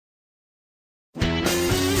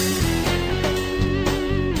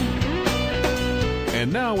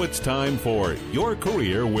And now it's time for Your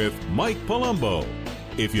Career with Mike Palumbo.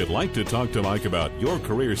 If you'd like to talk to Mike about your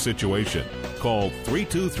career situation, call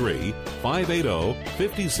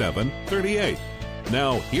 323-580-5738.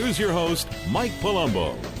 Now, here's your host, Mike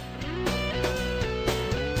Palumbo.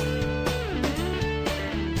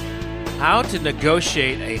 How to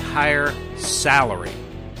negotiate a higher salary.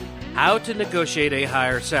 How to negotiate a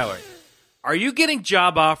higher salary. Are you getting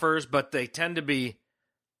job offers, but they tend to be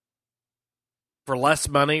for less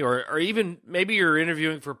money, or even maybe you're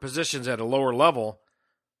interviewing for positions at a lower level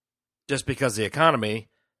just because of the economy,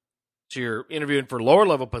 so you're interviewing for lower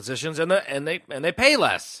level positions and they pay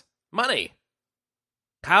less money.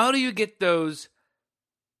 How do you get those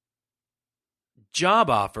job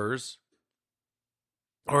offers,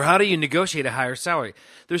 or how do you negotiate a higher salary?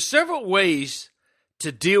 There's several ways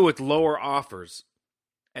to deal with lower offers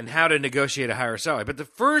and how to negotiate a higher salary. But the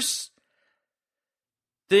first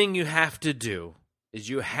thing you have to do is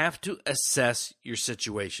you have to assess your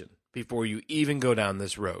situation before you even go down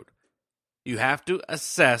this road. You have to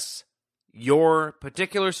assess your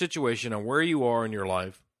particular situation and where you are in your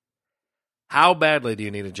life. How badly do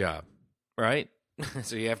you need a job, right?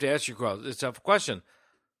 So you have to ask yourself this tough question.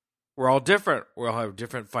 We're all different. We all have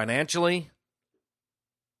different financially.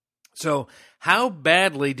 So how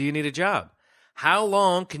badly do you need a job? How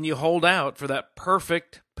long can you hold out for that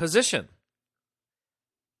perfect position?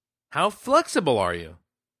 How flexible are you?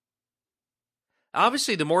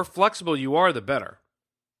 Obviously, the more flexible you are, the better.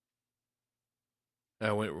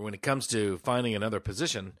 When it comes to finding another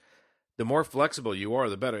position, the more flexible you are,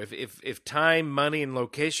 the better. If time, money, and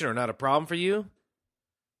location are not a problem for you,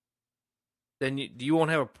 then you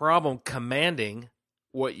won't have a problem commanding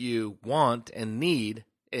what you want and need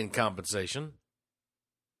in compensation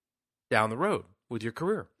down the road with your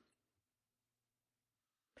career.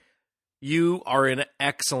 You are in an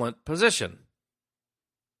excellent position.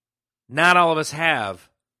 Not all of us have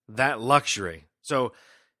that luxury. So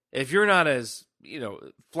if you're not as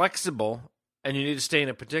flexible and you need to stay in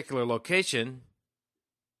a particular location,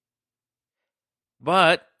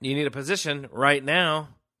 but you need a position right now,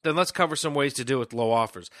 then let's cover some ways to deal with low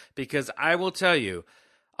offers. Because I will tell you,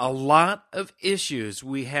 a lot of issues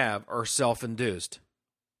we have are self-induced.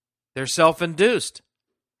 They're self-induced.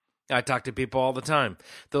 I talk to people all the time.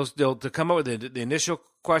 They'll come up with the initial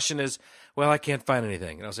question is, well, I can't find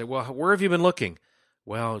anything. And I'll say, well, where have you been looking?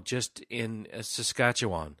 Well, just in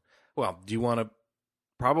Saskatchewan. Well, do you want to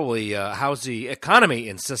probably how's the economy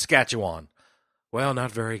in Saskatchewan? Well,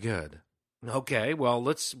 not very good. Okay, well,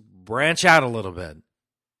 let's branch out a little bit.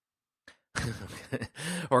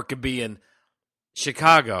 Or it could be in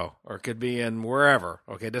Chicago, or it could be in wherever.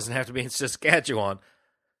 Okay, it doesn't have to be in Saskatchewan.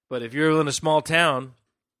 But if you're in a small town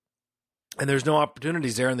and there's no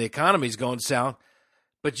opportunities there and the economy's going south,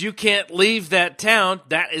 but you can't leave that town,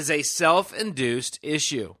 that is a self-induced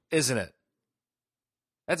issue, isn't it?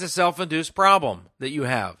 That's a self-induced problem that you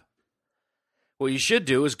have. What you should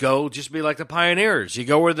do is just be like the pioneers. You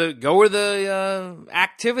go where the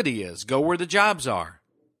activity is. Go where the jobs are.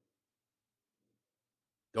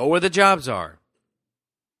 Go where the jobs are.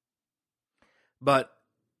 But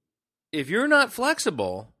if you're not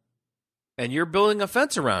flexible and you're building a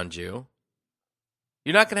fence around you,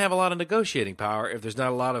 you're not going to have a lot of negotiating power if there's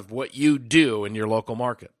not a lot of what you do in your local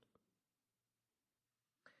market.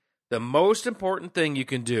 The most important thing you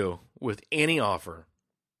can do with any offer,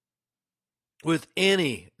 with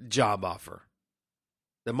any job offer,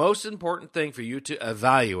 the most important thing for you to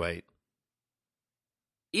evaluate,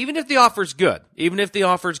 even if the offer's good,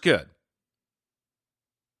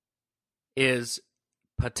 is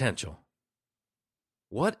potential.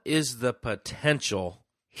 What is the potential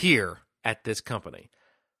here at this company?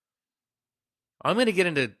 I'm going to get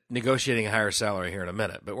into negotiating a higher salary here in a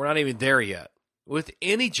minute, but we're not even there yet. With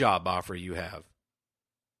any job offer you have.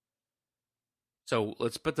 So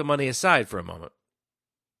let's put the money aside for a moment.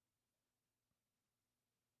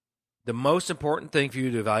 The most important thing for you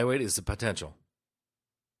to evaluate is the potential.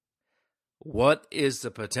 What is the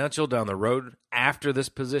potential down the road after this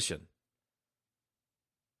position?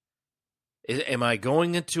 Am I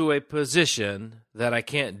going into a position that I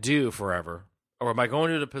can't do forever? Or am I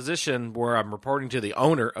going into a position where I'm reporting to the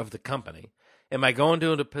owner of the company? Am I going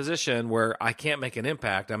into a position where I can't make an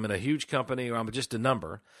impact? I'm in a huge company or I'm just a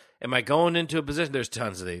number. Am I going into a position? There's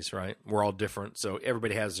tons of these, right? We're all different, so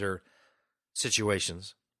everybody has their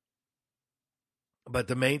situations. But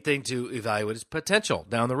the main thing to evaluate is potential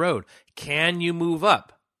down the road. Can you move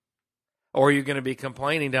up? Or are you going to be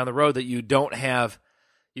complaining down the road that you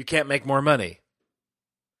can't make more money?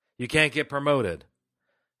 You can't get promoted.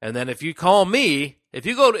 And then if you call me if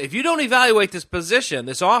you don't evaluate this position,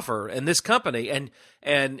 this offer, and this company,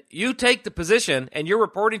 and you take the position and you're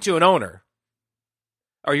reporting to an owner,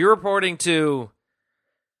 or you're reporting to,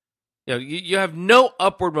 you have no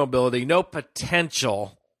upward mobility, no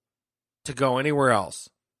potential to go anywhere else.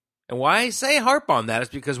 And why I say harp on that is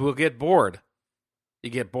because we'll get bored. You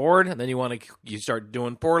get bored, and then you start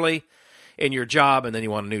doing poorly in your job, and then you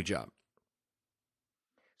want a new job.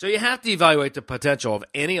 So you have to evaluate the potential of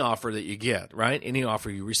any offer that you get, right? Any offer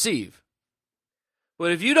you receive.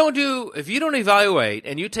 But if you don't evaluate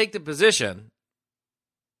and you take the position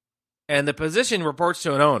and the position reports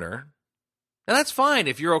to an owner, and that's fine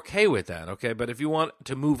if you're okay with that, okay? But if you want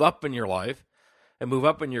to move up in your life and move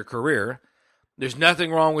up in your career, there's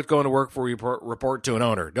nothing wrong with going to work for report to an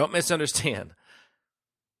owner. Don't misunderstand.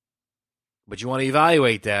 But you want to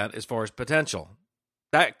evaluate that as far as potential.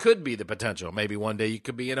 That could be the potential. Maybe one day you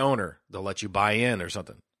could be an owner. They'll let you buy in or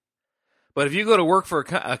something. But if you go to work for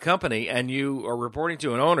a company and you are reporting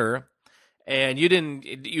to an owner and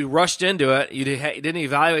you rushed into it, you didn't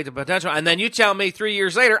evaluate the potential, and then you tell me 3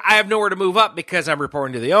 years later, I have nowhere to move up because I'm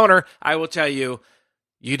reporting to the owner, I will tell you,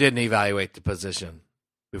 you didn't evaluate the position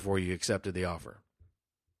before you accepted the offer.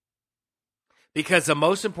 Because the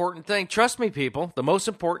most important thing, trust me, people, the most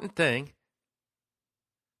important thing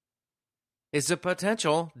is the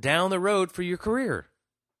potential down the road for your career.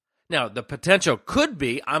 Now, the potential could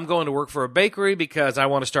be, I'm going to work for a bakery because I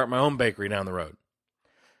want to start my own bakery down the road.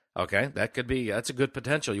 Okay, that's a good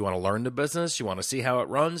potential. You want to learn the business, you want to see how it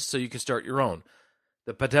runs so you can start your own.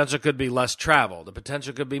 The potential could be less travel. The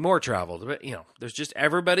potential could be more travel. There's just,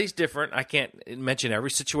 everybody's different. I can't mention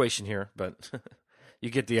every situation here, but you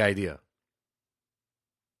get the idea.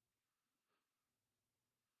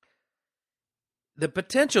 The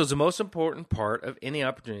potential is the most important part of any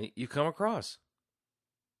opportunity you come across,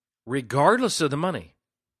 regardless of the money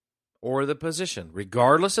or the position,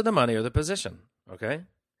 regardless of the money or the position, okay?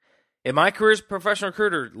 In my career as a professional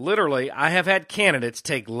recruiter, literally, I have had candidates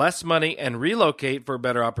take less money and relocate for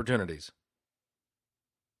better opportunities.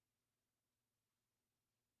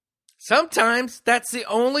 Sometimes that's the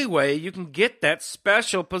only way you can get that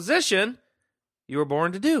special position you were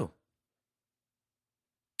born to do.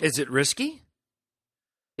 Is it risky?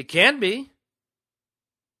 It can be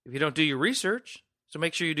if you don't do your research. So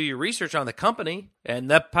make sure you do your research on the company and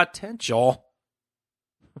the potential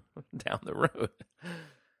down the road.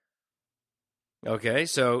 Okay,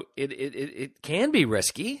 so it can be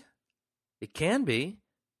risky. It can be.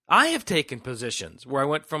 I have taken positions where I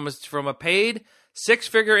went from a paid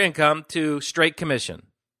 6-figure income to straight commission.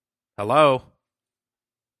 Hello?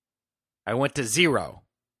 I went to 0.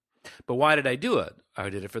 But why did I do it? I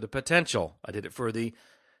did it for the potential. I did it for the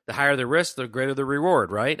higher the risk, the greater the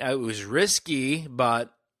reward, right? It was risky,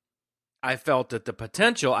 but I felt that the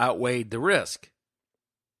potential outweighed the risk.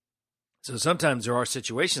 So sometimes there are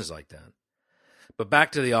situations like that. But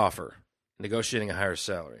back to the offer, negotiating a higher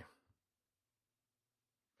salary.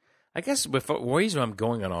 I guess the reason I'm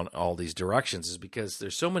going on all these directions is because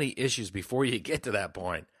there's so many issues before you get to that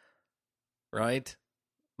point, right?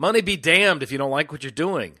 Money be damned if you don't like what you're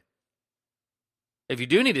doing. If you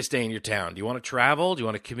do need to stay in your town, do you want to travel? Do you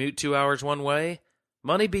want to commute 2 hours one way?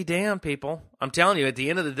 Money be damned, people. I'm telling you, at the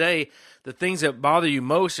end of the day, the things that bother you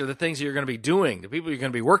most are the things that you're going to be doing, the people you're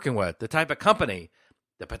going to be working with, the type of company,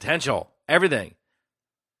 the potential, everything.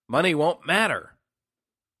 Money won't matter.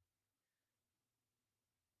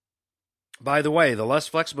 By the way, the less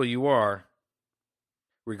flexible you are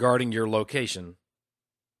regarding your location,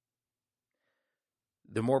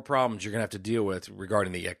 the more problems you're going to have to deal with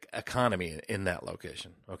regarding the economy in that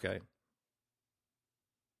location, okay?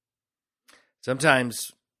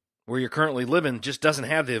 Sometimes where you're currently living just doesn't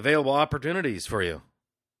have the available opportunities for you.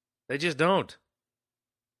 They just don't.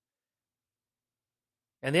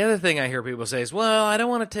 And the other thing I hear people say is, well, I don't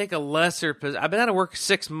want to take a lesser position. I've been out of work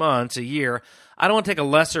 6 months, a year. I don't want to take a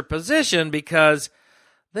lesser position because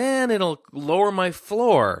then it'll lower my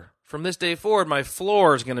floor. From this day forward, my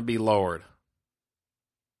floor is going to be lowered.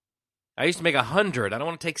 I used to make 100. I don't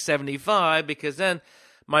want to take 75 because then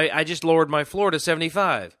I just lowered my floor to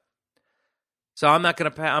 75. So I'm going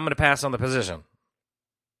to pass on the position.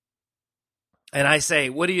 And I say,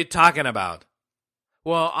 what are you talking about?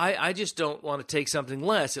 Well, I just don't want to take something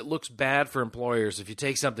less. It looks bad for employers if you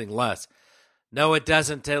take something less. No, it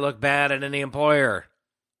doesn't look bad at any employer.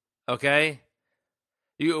 Okay?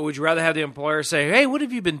 Would you rather have the employer say, hey, what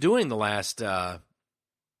have you been doing the last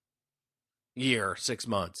year, 6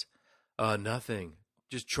 months? Nothing.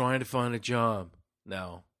 Just trying to find a job.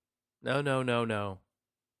 No.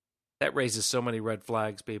 That raises so many red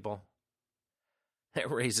flags, people. That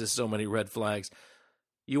raises so many red flags.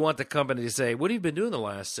 You want the company to say, what have you been doing the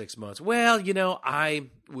last 6 months? Well, I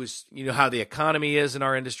was, how the economy is in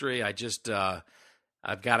our industry. I just,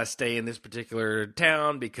 I've got to stay in this particular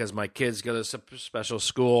town because my kids go to a special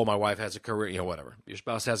school. My wife has a career, whatever. Your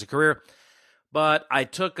spouse has a career. But I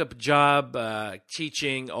took a job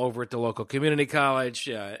teaching over at the local community college,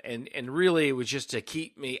 and really it was just to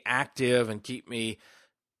keep me active and keep me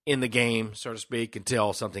in the game, so to speak,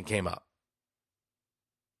 until something came up.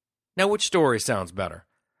 Now, which story sounds better?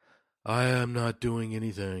 I am not doing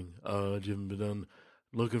anything. I've been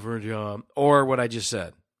looking for a job. Or what I just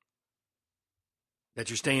said, that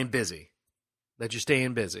you're staying busy.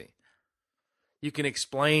 You can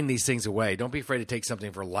explain these things away. Don't be afraid to take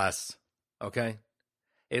something for less. Okay?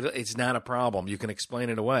 It's not a problem. You can explain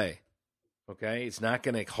it away. Okay? It's not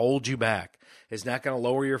going to hold you back. It's not going to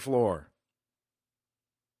lower your floor.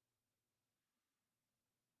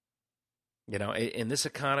 In this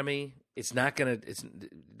economy, it's not going to,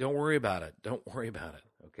 don't worry about it. Don't worry about it.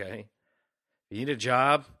 Okay? If you need a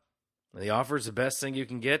job and the offer is the best thing you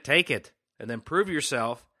can get, take it. And then prove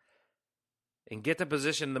yourself and get the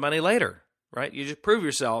position and the money later. Right? You just prove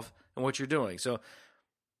yourself and what you're doing. So,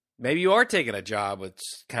 maybe you are taking a job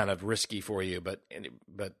that's kind of risky for you, but and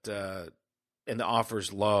the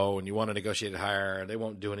offer's low, and you want to negotiate it higher, and they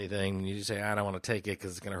won't do anything. And you just say, I don't want to take it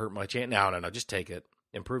because it's going to hurt my chance. No, just take it,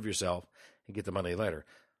 improve yourself, and get the money later.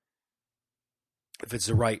 If it's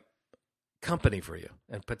the right company for you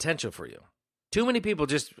and potential for you. Too many people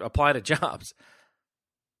just apply to jobs.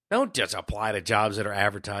 Don't just apply to jobs that are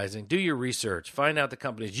advertising. Do your research. Find out the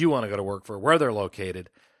companies you want to go to work for, where they're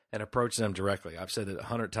located, and approach them directly. I've said it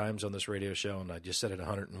 100 times on this radio show, and I just said it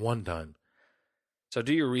 101 times. So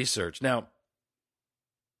do your research. Now,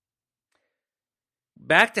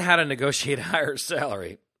 back to how to negotiate a higher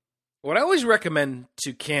salary. What I always recommend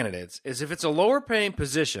to candidates is if it's a lower paying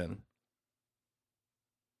position,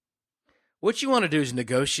 what you want to do is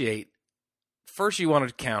negotiate. First, you want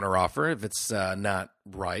to counteroffer if it's not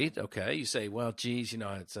right. Okay, you say, well, geez,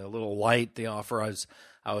 it's a little light, the offer.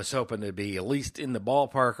 I was hoping to be at least in the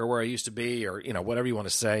ballpark or where I used to be, or whatever you want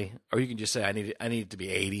to say. Or you can just say, I need it to be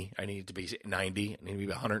 80, I need it to be 90, I need it to be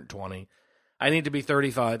 120, I need it to be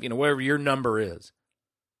 35. Whatever your number is.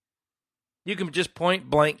 You can just point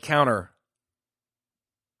blank counter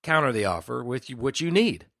the offer with what you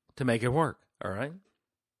need to make it work. All right.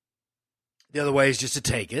 The other way is just to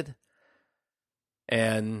take it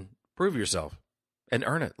and prove yourself and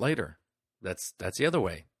earn it later. That's the other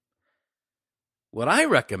way. What I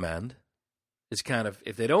recommend is kind of,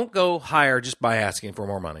 if they don't go higher just by asking for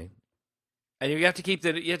more money, and you have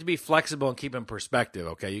to be flexible and keep in perspective,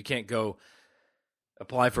 okay? You can't go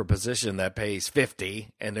apply for a position that pays 50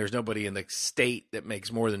 and there's nobody in the state that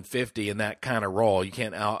makes more than 50 in that kind of role. You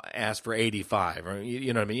can't ask for 85, or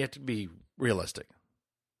you know what I mean? You have to be realistic.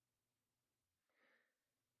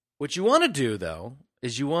 What you want to do, though,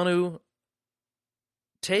 is you want to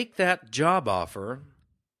take that job offer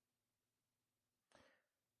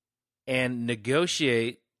and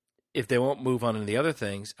negotiate. If they won't move on to the other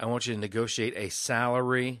things, I want you to negotiate a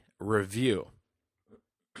salary review.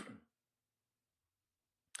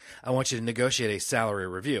 I want you to negotiate a salary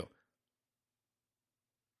review.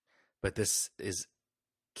 But this is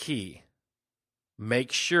key.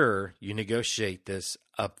 Make sure you negotiate this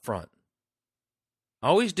up front.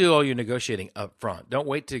 Always do all your negotiating up front. Don't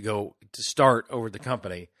wait to start over the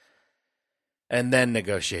company and then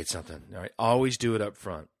negotiate something. All right? Always do it up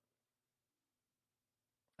front.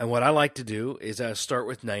 And what I like to do is start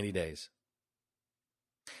with 90 days.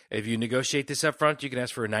 If you negotiate this up front, you can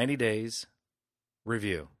ask for a 90 days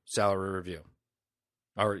review, salary review.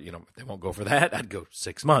 Or, if they won't go for that, I'd go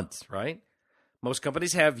 6 months, right? Most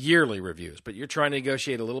companies have yearly reviews, but you're trying to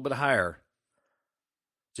negotiate a little bit higher.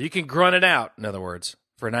 So you can grunt it out, in other words,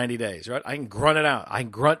 for 90 days, right? I can grunt it out. I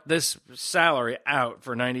can grunt this salary out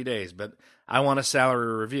for 90 days, but I want a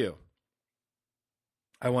salary review.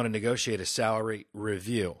 I want to negotiate a salary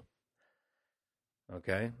review.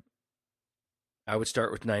 Okay? I would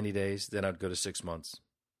start with 90 days, then I'd go to 6 months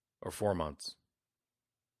or 4 months.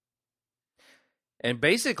 And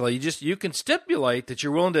basically, you can stipulate that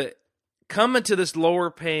you're willing to come into this lower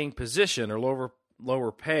paying position or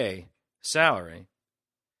lower pay salary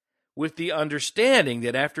with the understanding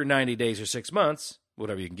that after 90 days or 6 months,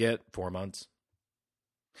 whatever you can get, 4 months,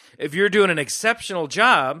 if you're doing an exceptional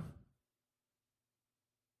job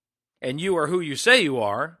and you are who you say you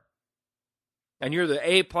are, and you're the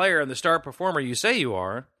A player and the star performer you say you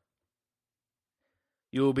are,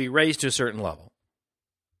 you will be raised to a certain level.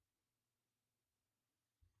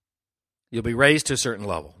 You'll be raised to a certain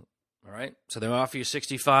level. All right? So they offer you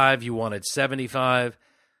 65, you wanted 75.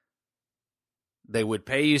 they would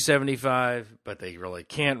pay you 75, but they really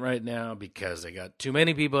can't right now because they got too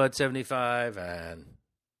many people at 75,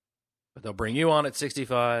 but they'll bring you on at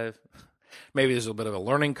 65. Maybe there's a little bit of a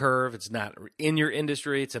learning curve. It's not in your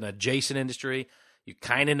industry. It's an adjacent industry. You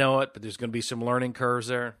kind of know it, but there's going to be some learning curves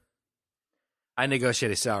there. I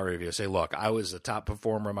negotiate a salary review. Say, look, I was the top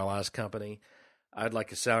performer in my last company. I'd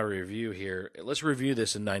like a salary review here. Let's review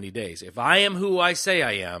this in 90 days. If I am who I say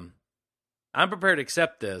I am, I'm prepared to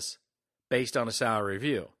accept this based on a salary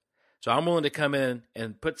review. So I'm willing to come in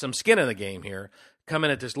and put some skin in the game here, come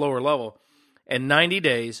in at this lower level. In 90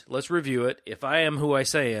 days, let's review it. If I am who I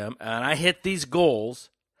say I am, and I hit these goals,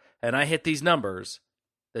 and I hit these numbers,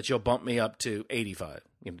 that you'll bump me up to 85,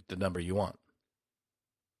 the number you want.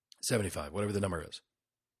 75, whatever the number is.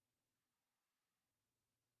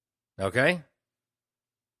 Okay?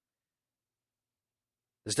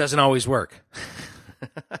 This doesn't always work.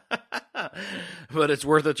 But it's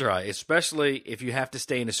worth a try, especially if you have to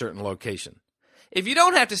stay in a certain location. If you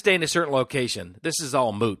don't have to stay in a certain location, this is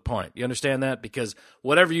all moot point. You understand that? Because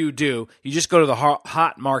whatever you do, you just go to the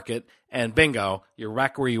hot market and bingo, you're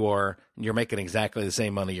back where you were and you're making exactly the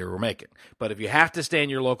same money you were making. But if you have to stay in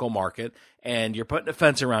your local market and you're putting a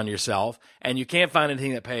fence around yourself and you can't find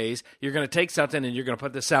anything that pays, you're going to take something and you're going to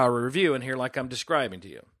put the salary review in here like I'm describing to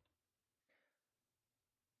you.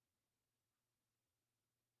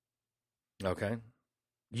 Okay?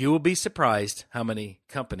 You will be surprised how many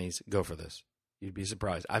companies go for this. You'd be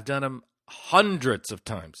surprised. I've done them hundreds of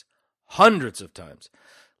times.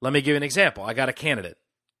 Let me give you an example. I got a candidate.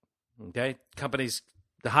 Okay? Companies,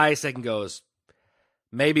 the highest they can go is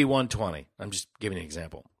maybe 120. I'm just giving you an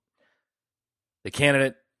example. The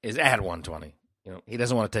candidate is at 120. He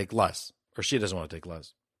doesn't want to take less, or she doesn't want to take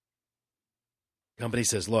less. Company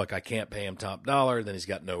says, look, I can't pay him top dollar. Then he's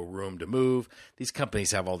got no room to move. These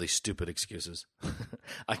companies have all these stupid excuses.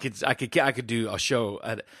 I could do a show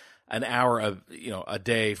at an hour of a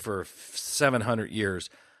day for 700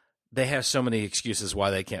 years. They have so many excuses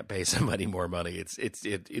why they can't pay somebody more money.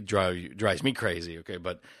 It drives me crazy. Okay,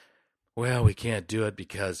 but we can't do it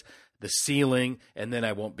because the ceiling, and then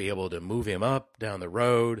I won't be able to move him up down the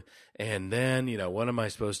road. And then what am I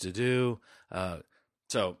supposed to do?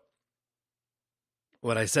 So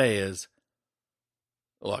what I say is,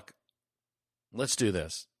 look, let's do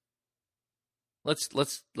this. Let's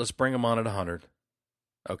bring him on at 100.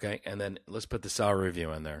 Okay, and then let's put the salary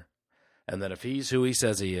review in there. And then if he's who he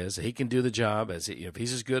says he is, he can do the job. If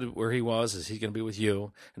he's as good where he was as he's going to be with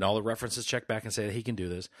you, and all the references check back and say that he can do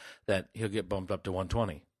this, that he'll get bumped up to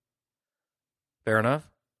 120. Fair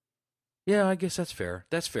enough? Yeah, I guess that's fair.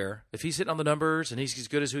 That's fair. If he's hitting on the numbers and he's as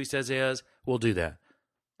good as who he says he is, we'll do that.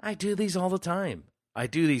 I do these all the time.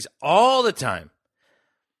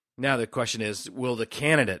 Now the question is, will the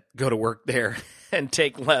candidate go to work there and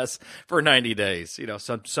take less for 90 days?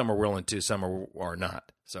 Some are willing to, some are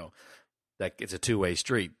not. So it's a two-way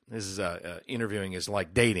street. This is interviewing is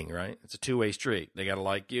like dating, right? It's a two-way street. They got to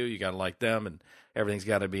like you, you got to like them, and everything's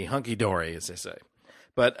got to be hunky-dory, as they say.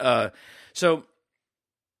 But so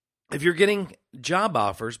if you're getting job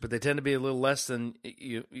offers, but they tend to be a little less than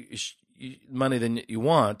money than you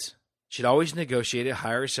want, you should always negotiate a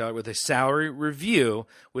higher salary with a salary review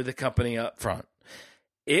with the company up front.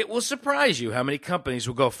 It will surprise you how many companies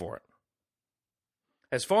will go for it.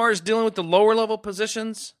 As far as dealing with the lower level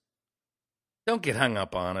positions, don't get hung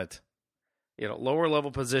up on it. Lower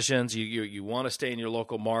level positions, you want to stay in your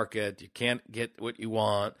local market. You can't get what you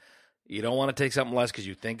want. You don't want to take something less because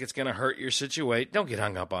you think it's going to hurt your situation. Don't get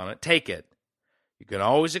hung up on it. Take it. You can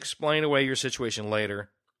always explain away your situation later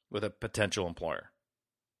with a potential employer.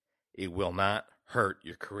 It will not hurt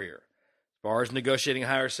your career. As far as negotiating a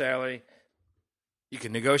higher salary, you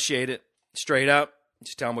can negotiate it straight up.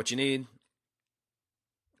 Just tell them what you need.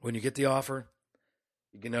 When you get the offer,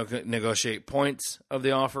 you can negotiate points of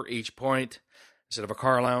the offer. Each point, instead of a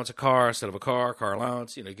car allowance, a car. Instead of a car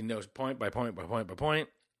allowance. You can know point by point by point by point.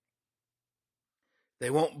 They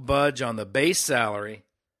won't budge on the base salary.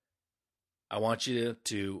 I want you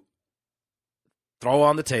to throw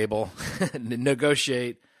on the table and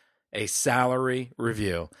negotiate a salary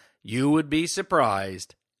review. You would be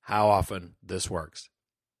surprised how often this works.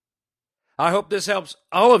 I hope this helps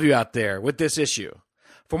all of you out there with this issue.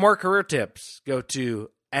 For more career tips, go to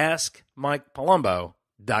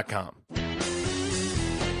AskMikePalumbo.com.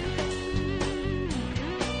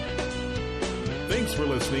 Thanks for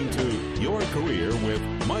listening to Your Career with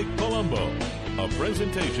Mike Palumbo, a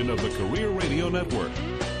presentation of the Career Radio Network.